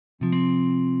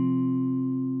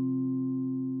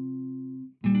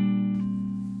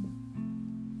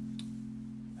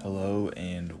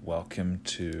welcome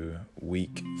to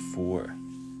week 4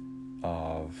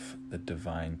 of the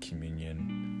Divine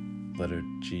Communion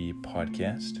Liturgy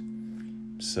podcast.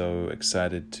 So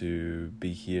excited to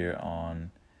be here on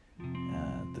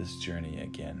this journey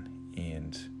again,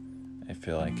 and I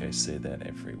feel like I say that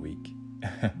every week,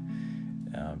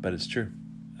 but it's true.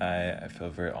 I feel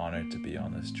very honored to be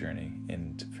on this journey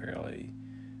and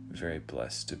very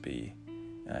blessed to be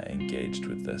engaged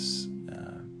with this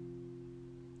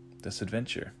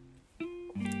adventure.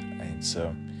 And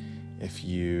so if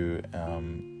you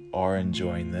are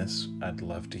enjoying this, I'd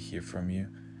love to hear from you.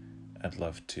 I'd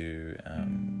love to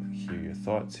hear your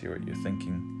thoughts, hear what you're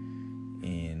thinking,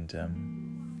 and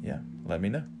let me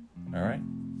know. All right,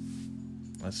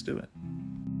 let's do it.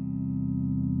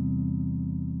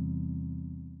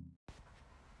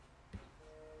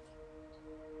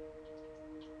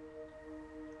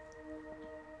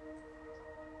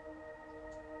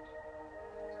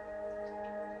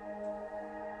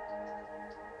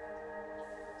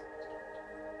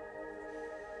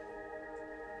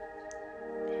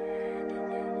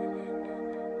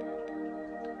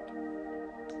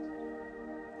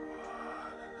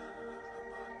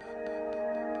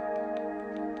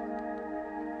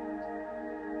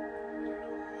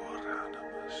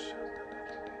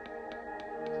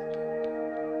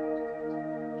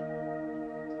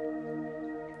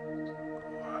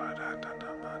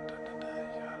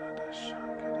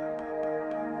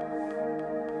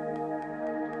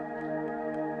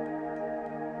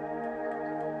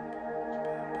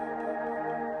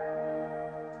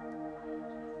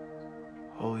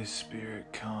 Holy Spirit,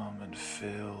 come and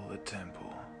fill the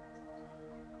temple.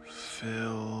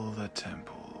 Fill the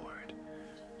temple, Lord.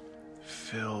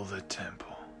 Fill the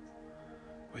temple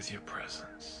with your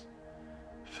presence.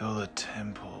 Fill the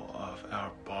temple of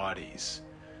our bodies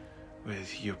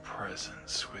with your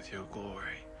presence, with your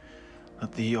glory.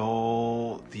 Let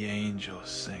all the angels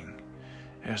sing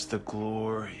as the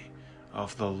glory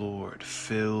of the Lord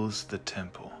fills the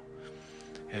temple,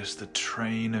 as the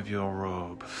train of your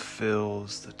robe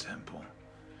fills the temple.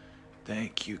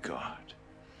 Thank you, God,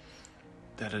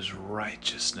 that as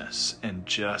righteousness and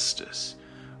justice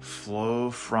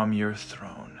flow from your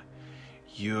throne,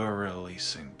 you are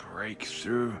releasing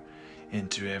breakthrough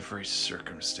into every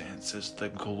circumstance as the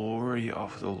glory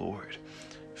of the Lord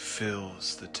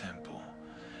fills the temple.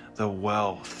 The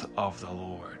wealth of the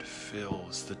Lord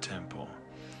fills the temple.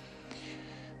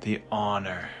 The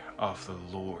honor of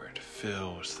the Lord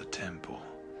fills the temple.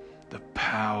 The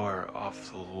power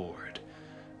of the Lord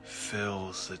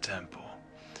fills the temple.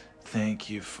 Thank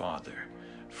you, Father,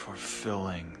 for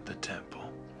filling the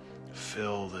temple.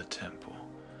 Fill the temple.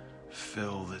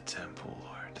 Fill the temple,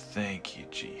 Lord. Thank you,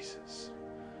 Jesus.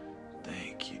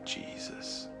 Thank you,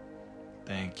 Jesus.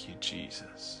 Thank you,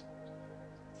 Jesus.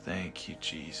 Thank you,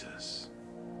 Jesus.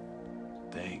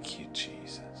 Thank you,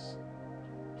 Jesus.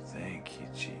 Thank you,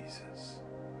 Jesus.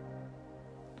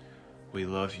 We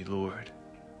love you, Lord.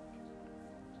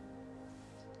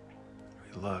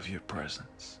 We love your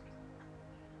presence.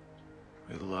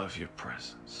 We love your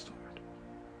presence, Lord.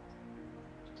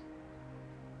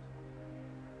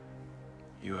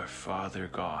 You are Father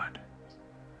God,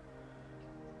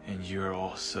 and you are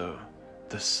also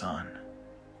the Son,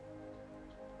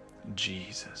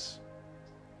 Jesus,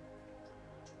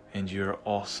 and you're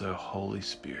also Holy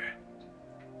Spirit.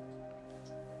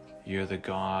 You're the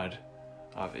God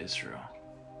of Israel.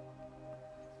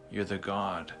 You're the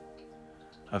God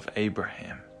of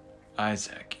Abraham,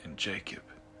 Isaac, and Jacob.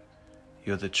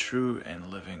 You're the true and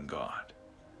living God,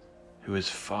 who is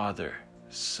Father,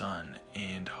 Son,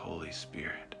 and Holy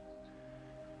Spirit.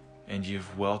 And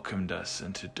you've welcomed us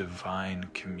into divine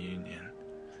communion,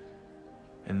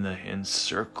 in the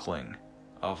encircling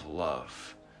of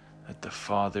love that the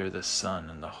Father, the Son,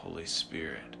 and the Holy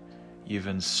Spirit, you've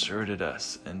inserted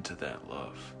us into that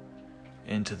love,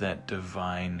 into that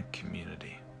divine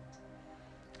community.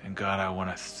 And God, I want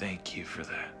to thank you for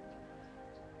that.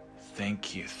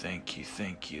 Thank you, thank you,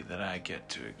 thank you that I get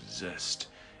to exist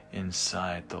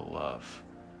inside the love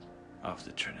of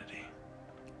the Trinity.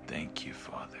 Thank you,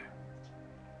 Father.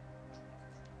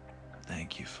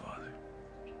 Thank you, Father.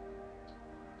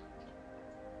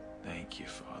 Thank you,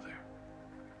 Father.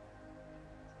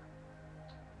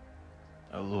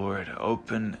 O Lord,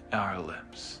 open our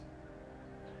lips,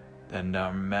 and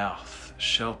our mouth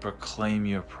shall proclaim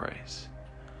your praise.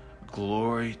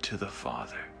 Glory to the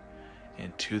Father,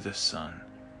 and to the Son,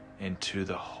 and to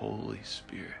the Holy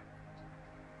Spirit,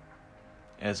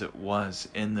 as it was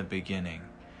in the beginning,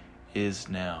 is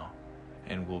now,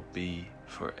 and will be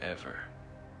forever.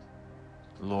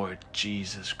 Lord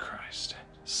Jesus Christ,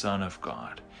 Son of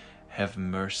God, have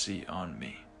mercy on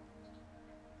me,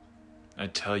 I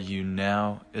tell you,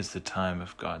 now is the time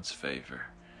of God's favor.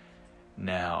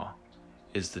 Now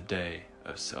is the day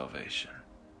of salvation.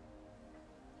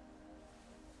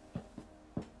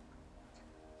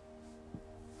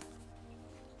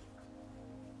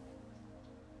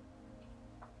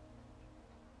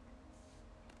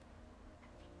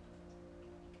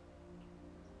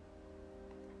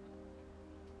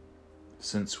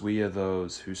 Since we are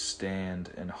those who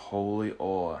stand in holy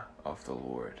awe of the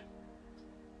Lord,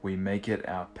 we make it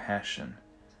our passion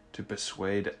to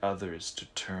persuade others to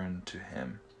turn to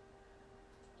Him.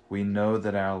 We know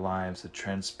that our lives are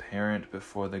transparent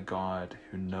before the God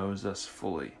who knows us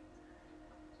fully,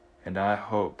 and I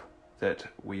hope that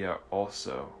we are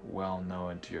also well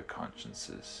known to your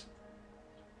consciences.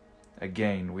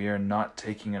 Again, we are not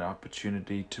taking an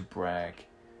opportunity to brag,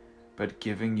 but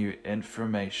giving you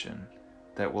information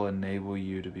that will enable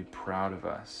you to be proud of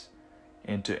us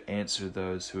and to answer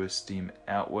those who esteem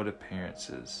outward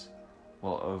appearances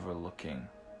while overlooking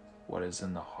what is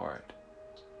in the heart.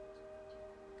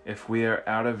 If we are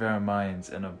out of our minds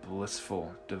in a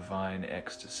blissful, divine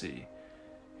ecstasy,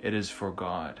 it is for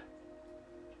God.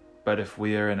 But if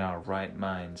we are in our right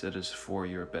minds, it is for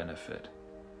your benefit.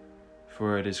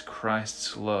 For it is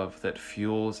Christ's love that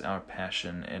fuels our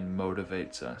passion and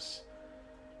motivates us,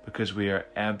 because we are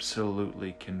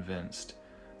absolutely convinced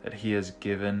that He has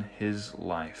given His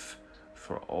life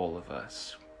for all of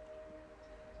us.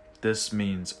 This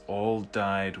means all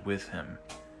died with Him,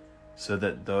 so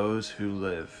that those who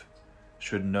live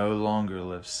should no longer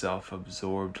live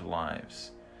self-absorbed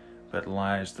lives, but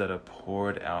lives that are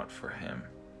poured out for Him,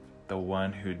 the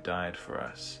one who died for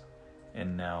us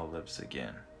and now lives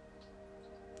again.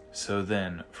 So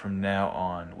then, from now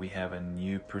on, we have a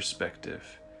new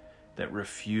perspective that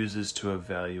refuses to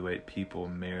evaluate people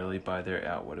merely by their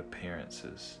outward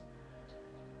appearances.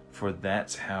 For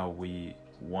that's how we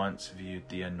once viewed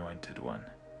the Anointed One,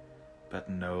 but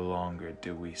no longer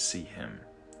do we see Him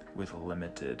with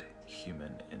limited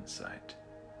human insight.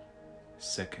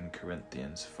 2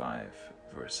 Corinthians 5,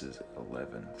 verses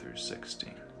 11 through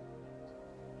 16.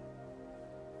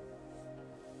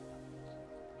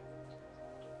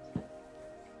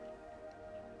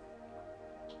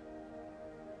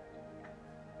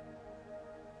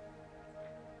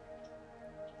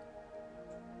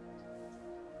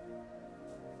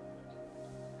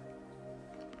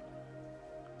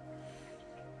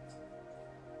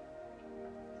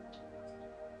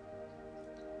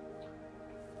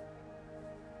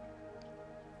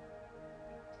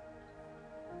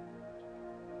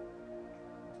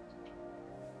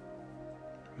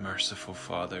 Merciful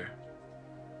Father,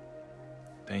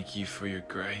 thank you for your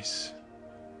grace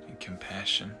and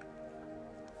compassion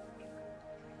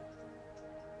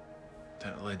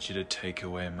that led you to take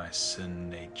away my sin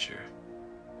nature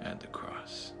at the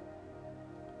cross.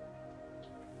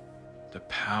 The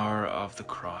power of the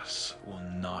cross will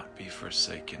not be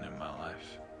forsaken in my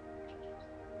life.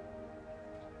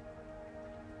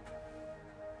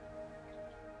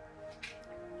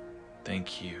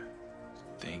 Thank you.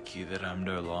 Thank you that I'm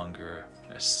no longer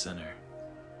a sinner,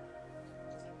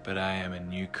 but I am a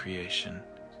new creation.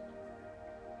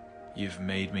 You've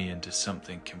made me into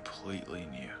something completely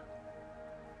new,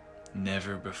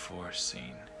 never before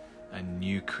seen, a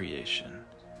new creation,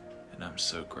 and I'm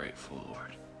so grateful,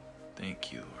 Lord.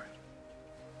 Thank you, Lord.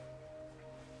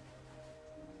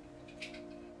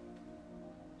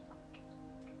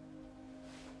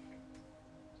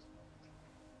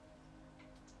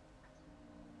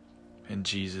 And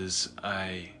Jesus,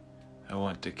 I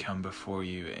want to come before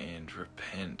you and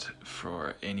repent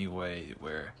for any way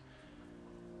where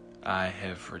I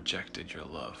have rejected your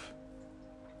love.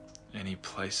 Any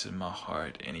place in my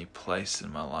heart, any place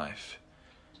in my life,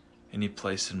 any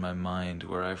place in my mind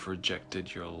where I've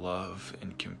rejected your love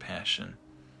and compassion.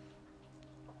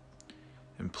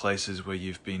 In places where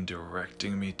you've been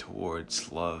directing me towards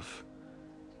love,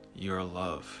 your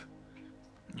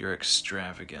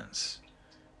extravagance,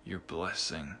 your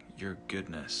blessing, your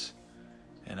goodness.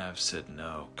 And I've said,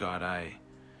 no, God, I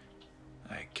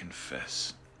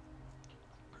confess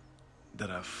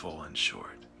that I've fallen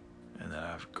short and that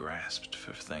I've grasped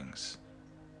for things,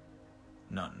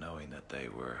 not knowing that they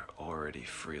were already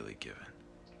freely given.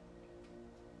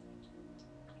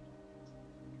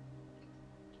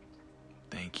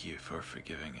 Thank you for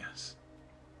forgiving us.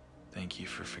 Thank you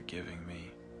for forgiving me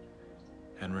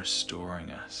and restoring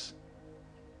us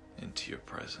into your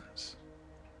presence.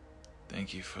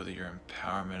 Thank you for your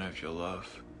empowerment of your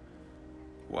love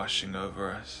washing over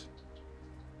us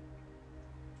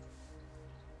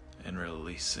and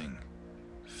releasing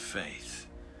faith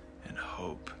and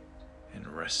hope and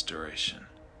restoration.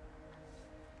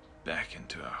 back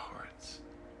into our hearts.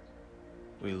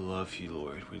 We love you,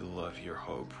 Lord. We love your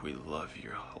hope. We love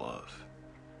your love.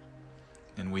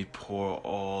 And we pour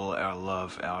all our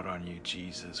love out on you,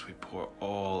 Jesus. We pour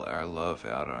all our love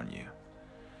out on you.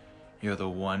 You're the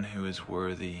one who is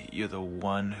worthy. You're the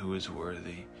one who is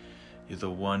worthy. You're the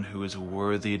one who is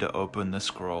worthy to open the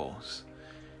scrolls.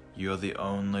 You're the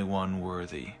only one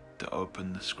worthy to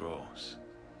open the scrolls.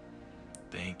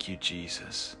 Thank you,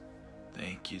 Jesus.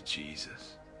 Thank you,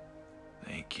 Jesus.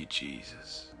 Thank you,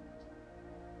 Jesus.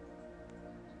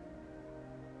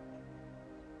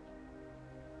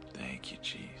 Thank you,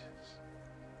 Jesus.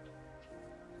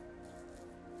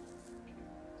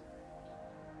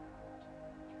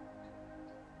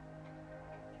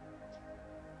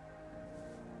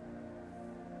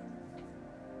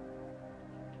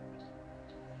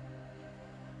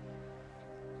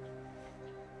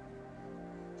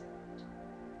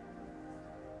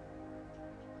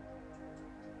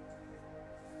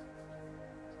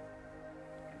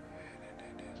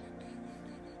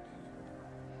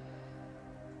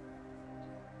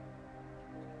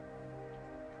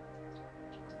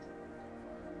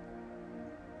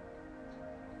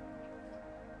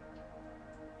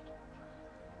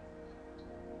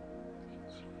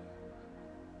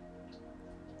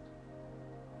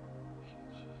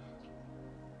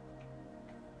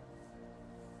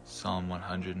 Psalm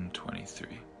 123.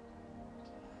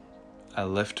 I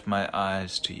lift my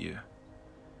eyes to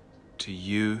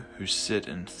you who sit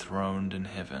enthroned in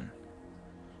heaven.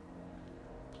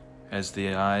 As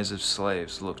the eyes of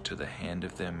slaves look to the hand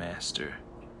of their master,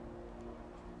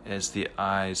 as the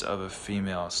eyes of a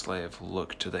female slave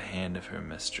look to the hand of her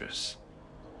mistress,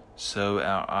 so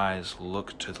our eyes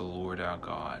look to the Lord our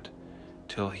God,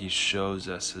 till he shows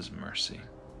us his mercy.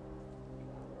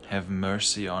 Have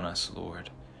mercy on us,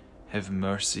 Lord. Have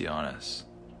mercy on us,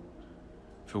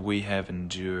 for we have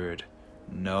endured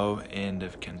no end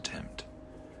of contempt.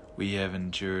 We have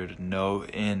endured no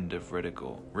end of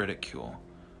ridicule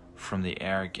from the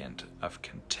arrogant, of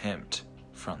contempt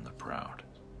from the proud.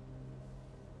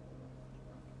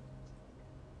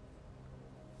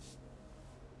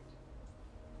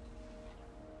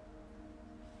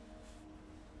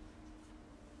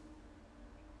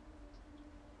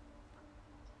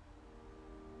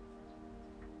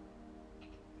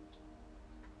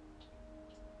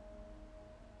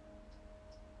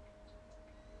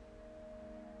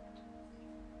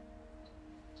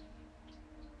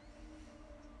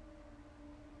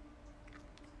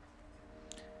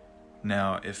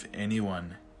 Now, if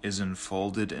anyone is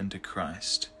enfolded into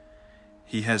Christ,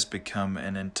 he has become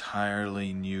an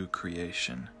entirely new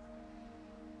creation.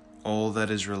 All that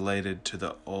is related to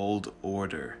the old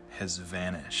order has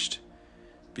vanished.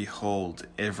 Behold,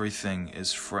 everything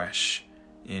is fresh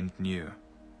and new,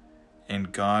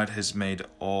 and God has made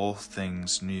all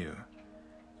things new,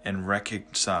 and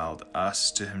reconciled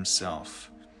us to himself,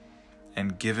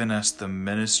 and given us the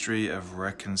ministry of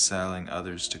reconciling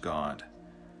others to God.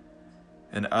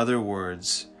 In other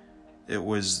words, it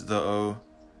was though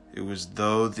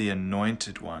the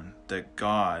Anointed One that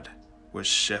God was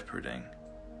shepherding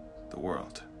the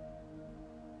world,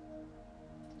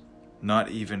 not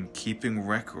even keeping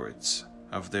records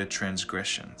of their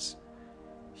transgressions.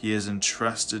 He has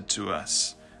entrusted to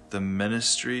us the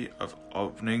ministry of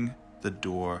opening the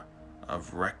door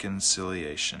of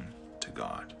reconciliation to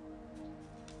God.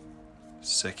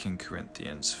 2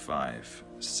 Corinthians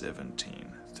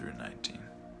 5:17 through 19.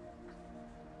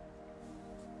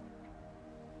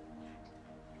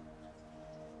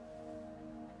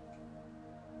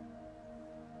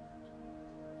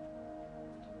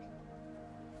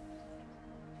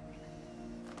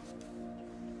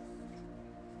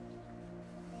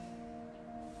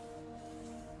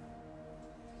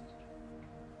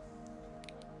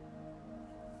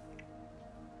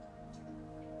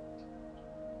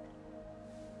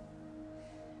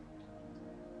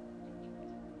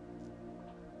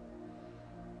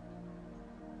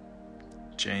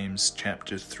 James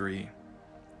chapter 3,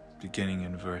 beginning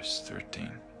in verse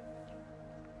 13.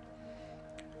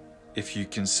 If you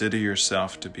consider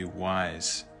yourself to be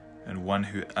wise and one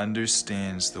who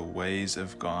understands the ways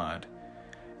of God,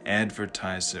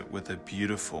 advertise it with a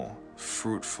beautiful,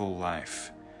 fruitful life,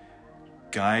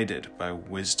 guided by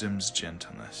wisdom's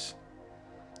gentleness.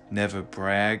 Never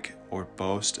brag or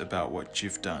boast about what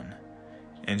you've done,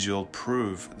 and you'll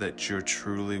prove that you're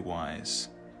truly wise.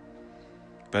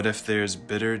 But if there's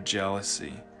bitter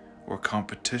jealousy or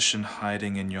competition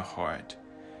hiding in your heart,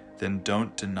 then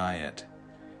don't deny it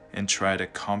and try to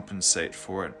compensate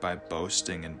for it by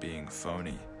boasting and being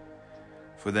phony.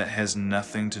 For that has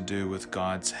nothing to do with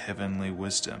God's heavenly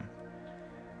wisdom.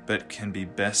 but can be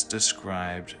best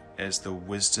described as the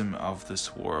wisdom of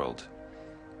this world,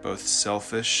 both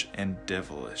selfish and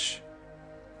devilish.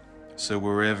 So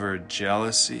wherever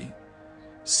jealousy,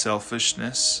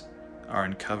 selfishness are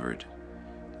uncovered,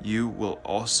 you will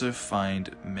also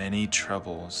find many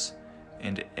troubles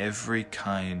and every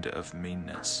kind of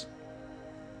meanness.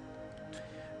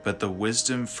 But the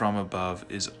wisdom from above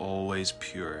is always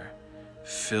pure,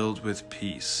 filled with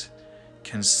peace,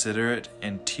 considerate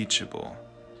and teachable.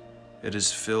 It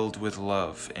is filled with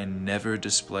love and never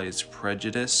displays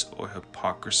prejudice or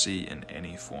hypocrisy in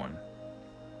any form.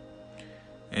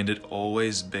 And it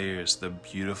always bears the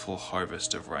beautiful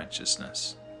harvest of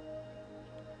righteousness.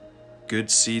 Good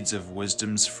seeds of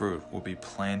wisdom's fruit will be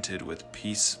planted with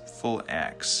peaceful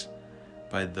acts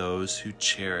by those who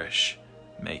cherish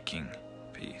making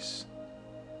peace.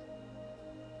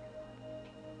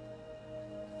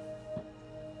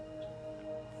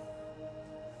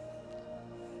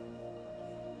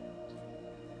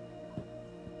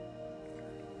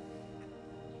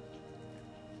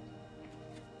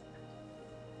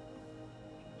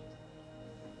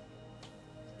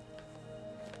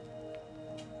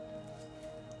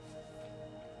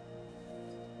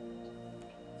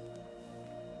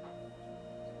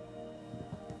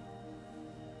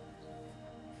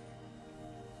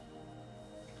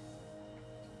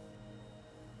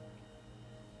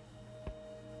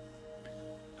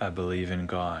 I believe in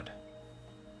God,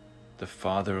 the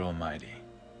Father Almighty,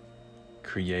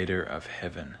 creator of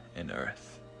heaven and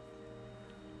earth.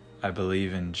 I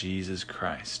believe in Jesus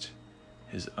Christ,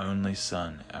 his only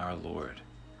Son, our Lord,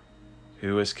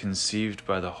 who was conceived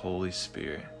by the Holy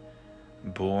Spirit,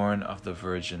 born of the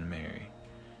Virgin Mary,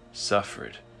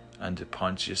 suffered under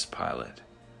Pontius Pilate,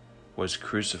 was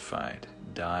crucified,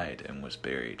 died, and was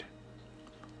buried.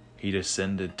 He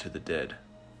descended to the dead.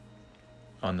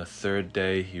 On the third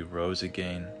day he rose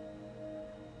again.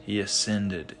 He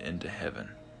ascended into heaven,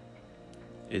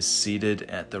 is seated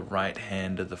at the right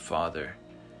hand of the Father,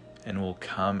 and will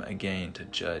come again to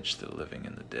judge the living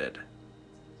and the dead.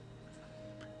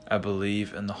 I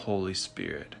believe in the Holy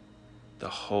Spirit, the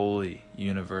holy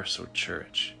universal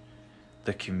church,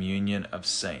 the communion of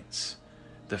saints,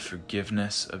 the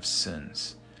forgiveness of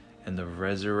sins, and the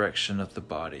resurrection of the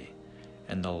body,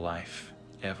 and the life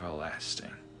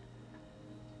everlasting.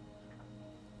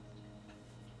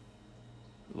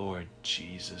 Lord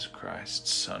Jesus Christ,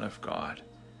 Son of God,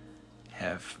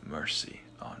 have mercy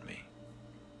on me.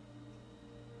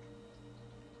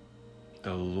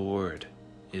 The Lord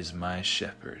is my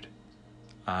shepherd.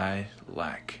 I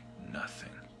lack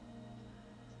nothing.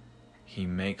 He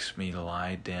makes me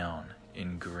lie down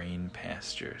in green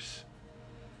pastures.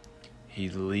 He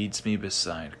leads me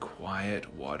beside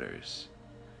quiet waters.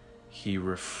 He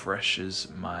refreshes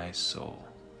my soul.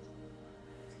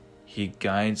 He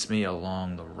guides me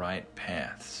along the right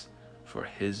paths for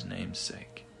his name's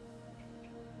sake.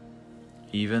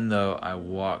 Even though I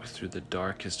walk through the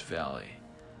darkest valley,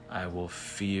 I will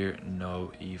fear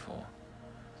no evil,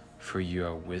 for you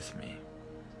are with me.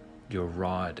 Your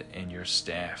rod and your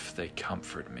staff, they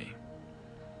comfort me.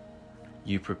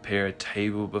 You prepare a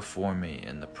table before me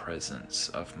in the presence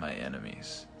of my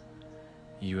enemies.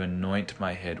 You anoint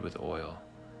my head with oil,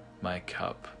 my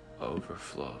cup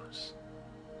overflows.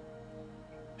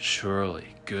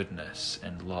 Surely goodness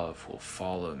and love will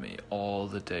follow me all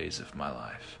the days of my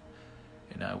life,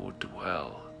 and I will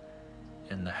dwell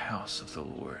in the house of the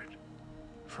Lord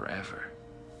forever.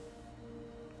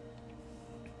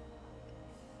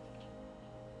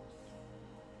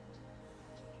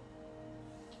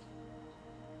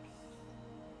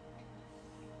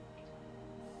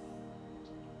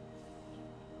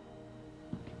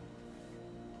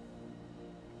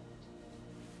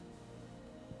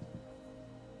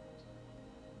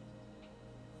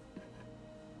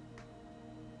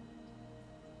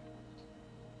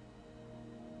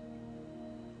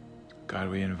 God,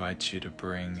 we invite you to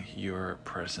bring your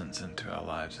presence into our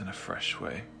lives in a fresh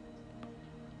way.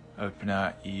 Open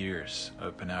our ears,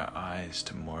 open our eyes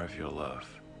to more of your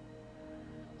love.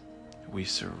 We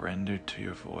surrender to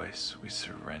your voice. We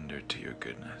surrender to your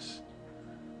goodness.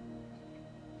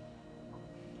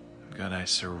 God, I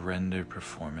surrender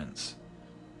performance.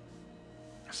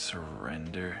 I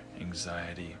surrender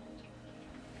anxiety.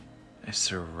 I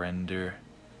surrender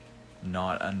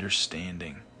not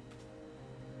understanding.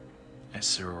 I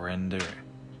surrender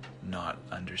not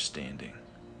understanding.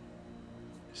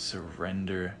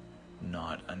 Surrender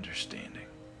not understanding.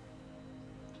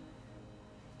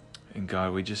 And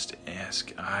God,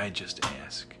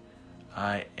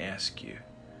 I ask you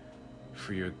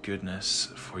for your goodness,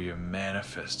 for your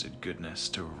manifested goodness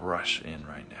to rush in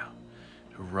right now,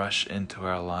 to rush into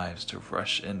our lives, to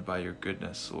rush in by your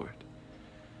goodness, Lord.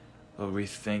 Lord, we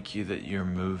thank you that you're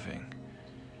moving.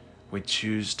 We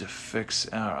choose to fix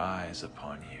our eyes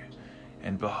upon you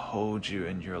and behold you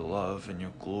in your love and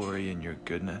your glory and your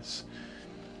goodness.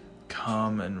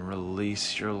 Come and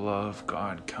release your love,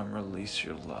 God. Come release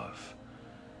your love.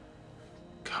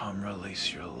 Come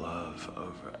release your love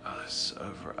over us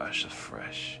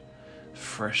afresh.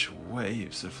 Fresh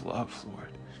waves of love,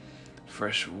 Lord.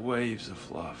 Fresh waves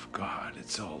of love, God.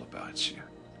 It's all about you.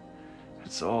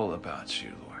 It's all about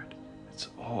you, Lord. It's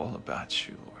all about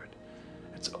you, Lord.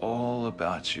 It's all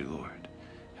about you, Lord.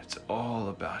 It's all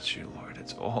about you, Lord.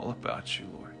 It's all about you,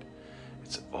 Lord.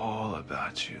 It's all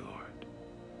about you, Lord.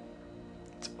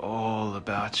 It's all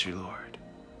about you, Lord.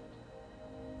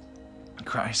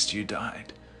 Christ, you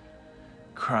died.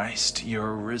 Christ,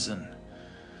 you're risen.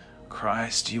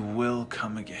 Christ, you will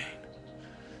come again.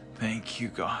 Thank you,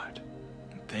 God.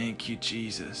 Thank you,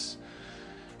 Jesus.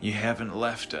 You haven't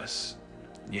left us.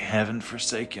 You haven't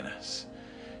forsaken us.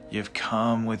 You've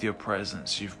come with your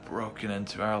presence. You've broken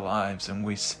into our lives, and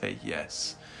we say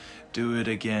yes. Do it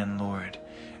again, Lord.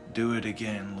 Do it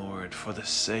again, Lord, for the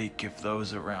sake of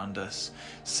those around us.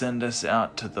 Send us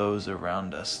out to those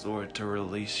around us, Lord, to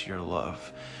release your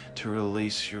love. To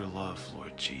release your love,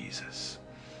 Lord Jesus.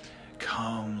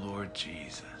 Come, Lord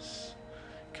Jesus.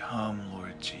 Come,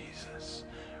 Lord Jesus.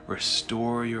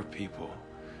 Restore your people.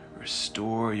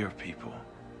 Restore your people.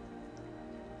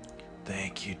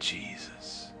 Thank you,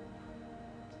 Jesus.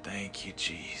 Thank you,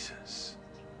 Jesus.